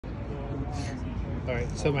All right,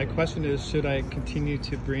 so my question is, should I continue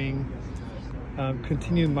to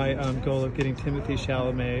continue my goal of getting Timothee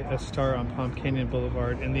Chalamet a star on Palm Canyon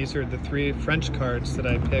Boulevard? And these are the 3 French cards that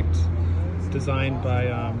I picked, designed by,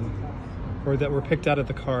 or that were picked out of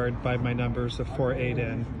the card by my numbers of 4, 8,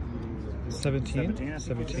 and 17?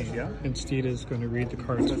 17. Yeah. And Steed is going to read the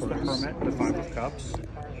cards So for the us. Hermit, the 5 of Cups,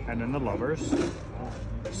 and then the Lovers.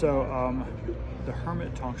 So the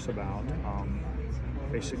Hermit talks about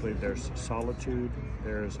basically there's solitude,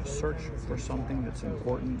 there's a search for something that's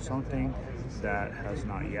important, something that has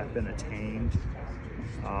not yet been attained.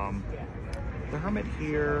 The Hermit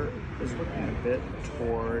here is looking a bit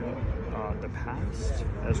toward the past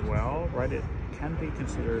as well, right? It can be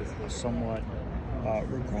considered a somewhat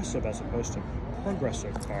regressive as opposed to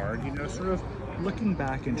progressive card, you know, sort of looking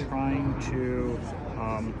back and trying to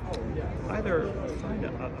either find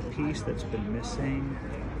a piece that's been missing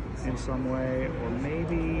in some way, or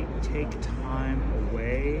maybe take time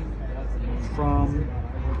away from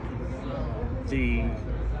the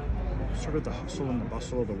sort of the hustle and the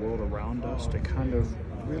bustle of the world around us to kind of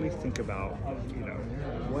really think about, you know,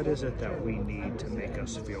 what is it that we need to make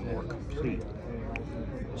us feel more complete.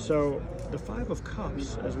 So the 5 of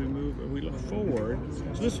Cups, as we look forward,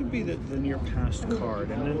 so this would be the near past card,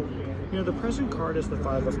 and then, you know, the present card is the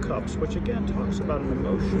 5 of Cups, which again talks about an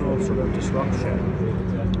emotional sort of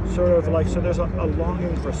disruption, sort of like, so there's a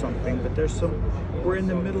longing for something, but we're in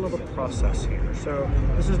the middle of a process here. So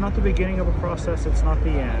this is not the beginning of a process, it's not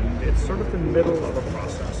the end, it's sort of the middle of a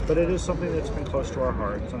process, but it is something that's been close to our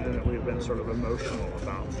heart, something that we've been sort of emotional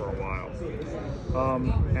about for a while.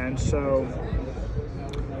 And so,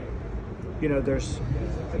 you know, there's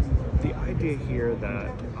the idea here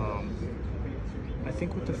that I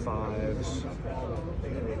think with the 5s,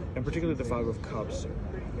 and particularly the 5 of Cups,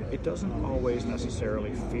 it doesn't always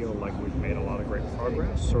necessarily feel like we've made a lot of great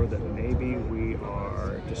progress, or that maybe we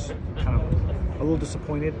are just kind of a little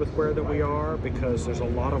disappointed with where that we are because there's a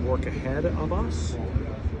lot of work ahead of us.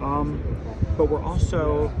 But we're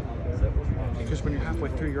also, because when you're halfway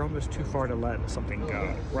through, you're almost too far to let something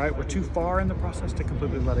go, right? We're too far in the process to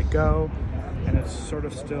completely let it go, and it's sort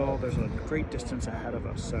of still, there's a great distance ahead of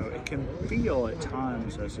us. So it can feel at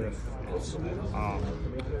times as if it's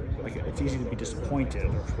like it's easy to be disappointed,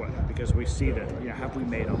 or what, because we see that, you know, have we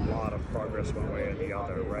made a lot of progress one way or the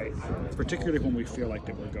other, right? Particularly when we feel like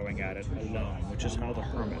that we're going at it alone, which is how the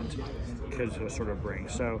Hermit could sort of bring.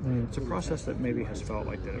 So it's a process that maybe has felt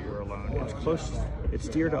like that we're alone. It's close, it's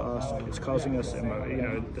dear to us, it's causing us, you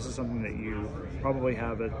know, this is something that you probably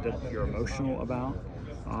have that you're emotional about,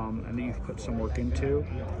 and that you've put some work into,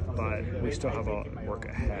 but we still have a work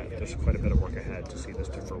ahead. There's quite a bit of work ahead to see this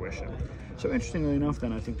to fruition. So interestingly enough,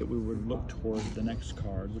 then, I think that we would look towards the next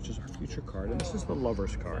card, which is our future card, and this is the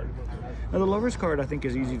Lovers card. Now the Lovers card, I think,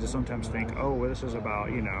 is easy to sometimes think, oh, well, this is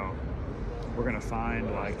about, you know, we're going to find,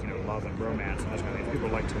 like, you know, love and romance, and those kind of things. People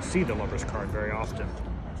like to see the Lovers card very often.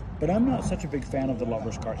 But I'm not such a big fan of the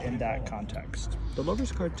Lovers card in that context. The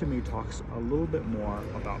Lovers card, to me, talks a little bit more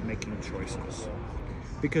about making choices.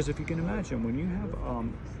 Because if you can imagine, when you have,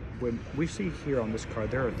 when we see here on this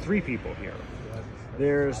card, there are 3 people here.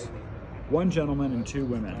 There's 1 gentleman and 2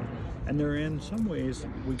 women. And they're, in some ways,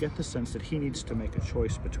 we get the sense that he needs to make a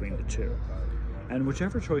choice between the 2. And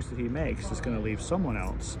whichever choice that he makes is going to leave someone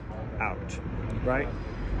else out, right?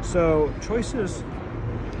 So choices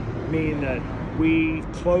mean that we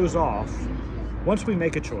close off, once we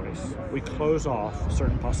make a choice, we close off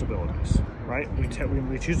certain possibilities, right?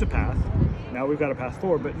 We choose a path, now we've got a path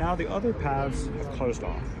forward, but now the other paths have closed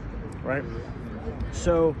off, right?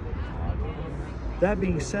 So that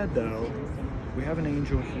being said, though, we have an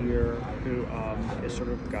angel here who is sort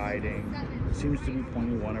of guiding, seems to be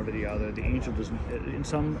pointing one over the other. The angel doesn't, in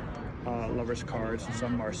some Lovers cards, in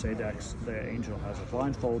some Marseille decks, the angel has a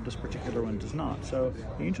blindfold. This particular one does not. So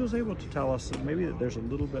the angel is able to tell us that maybe that there's a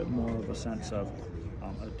little bit more of a sense of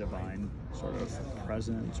a divine sort of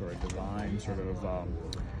presence, or a divine sort of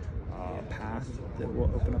path that will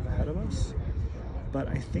open up ahead of us. But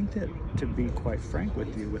I think that, to be quite frank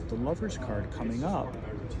with you, with the Lovers card coming up,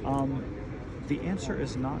 the answer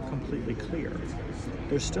is not completely clear.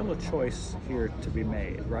 There's still a choice here to be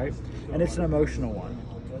made, right? And it's an emotional one.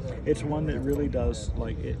 It's one that really does,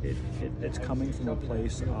 like, it's coming from a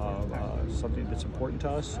place of something that's important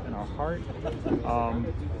to us in our heart.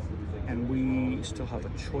 And we still have a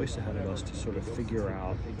choice ahead of us to sort of figure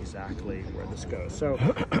out exactly where this goes. So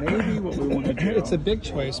maybe what we want to do... It's a big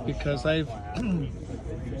choice, because I've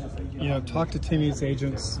you know, talked to Timmy's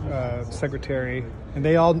agent's secretary, and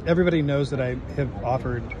everybody knows that I have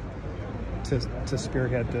offered to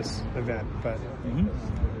spearhead this event, but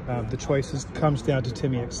the choice comes down to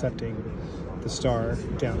Timmy accepting the star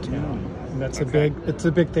downtown. And that's Okay. it's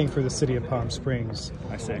a big thing for the city of Palm Springs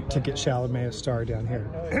I see. to get Chalamet a star down here.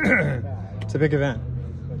 It's a big event.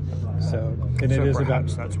 So, and So it is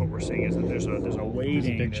perhaps about, that's what we're seeing, is that there's a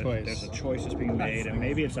waiting, big that choice. there's a choice that's being made, and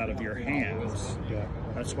maybe it's out of your hands. yeah.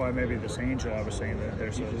 That's why maybe this angel, I was saying that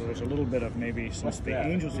there's a little bit of, maybe since the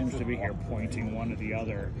angel seems to be here pointing one or the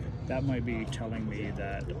other, that might be telling me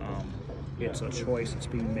that it's a choice that's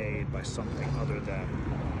being made by something other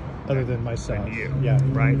than myself. you. Yeah.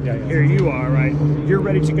 Right? Yeah, yeah. Here you are, right? You're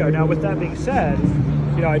ready to go. Now, with that being said,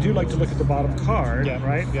 you know, I do like to look at the bottom card, Yeah.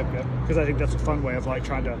 right? Yep, yep. Because I think that's a fun way of like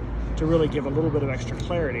trying to really give a little bit of extra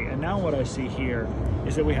clarity. And now what I see here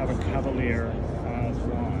is that we have a Cavalier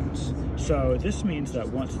of Wands. So this means that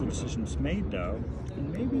once the decision's made, though,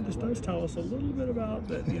 and maybe this does tell us a little bit about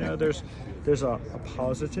that, you know, there's a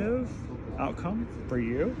positive outcome for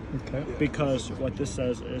you. Okay. Because what this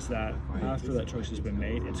says is that after that choice has been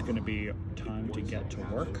made, it's going to be time to get to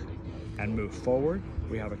work and move forward.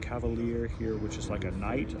 We have a cavalier here, which is like a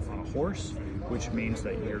knight on a horse, which means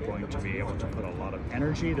that you're going to be able to put a lot of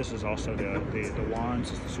energy. This is also the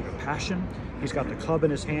wands, is the suit of passion. He's got the club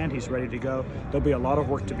in his hand, he's ready to go. There'll be a lot of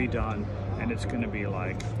work to be done, and it's going to be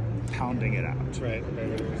like pounding it out. Right.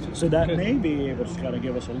 So that may be able to kind of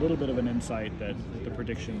give us a little bit of an insight that the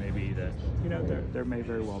prediction may be that, you know, there may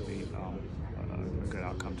very well be a good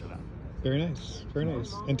outcome to that. Very nice. Very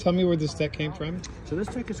nice. And tell me where this deck came from. So this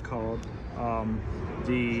deck is called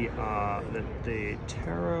the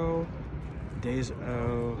Tarot des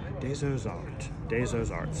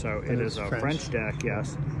Art. So it is a French deck,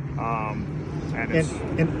 yes. And it's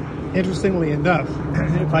And interestingly enough,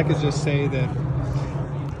 if I could just say that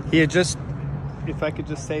he had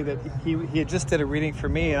just did a reading for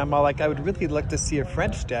me, and I'm all like, I would really like to see a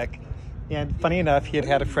French deck. And funny enough, he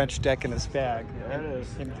had a French deck in his bag. There it is.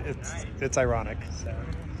 And it's ironic. So, There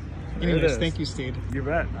it anyways, is. thank you, Steve. You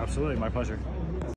bet. Absolutely. My pleasure.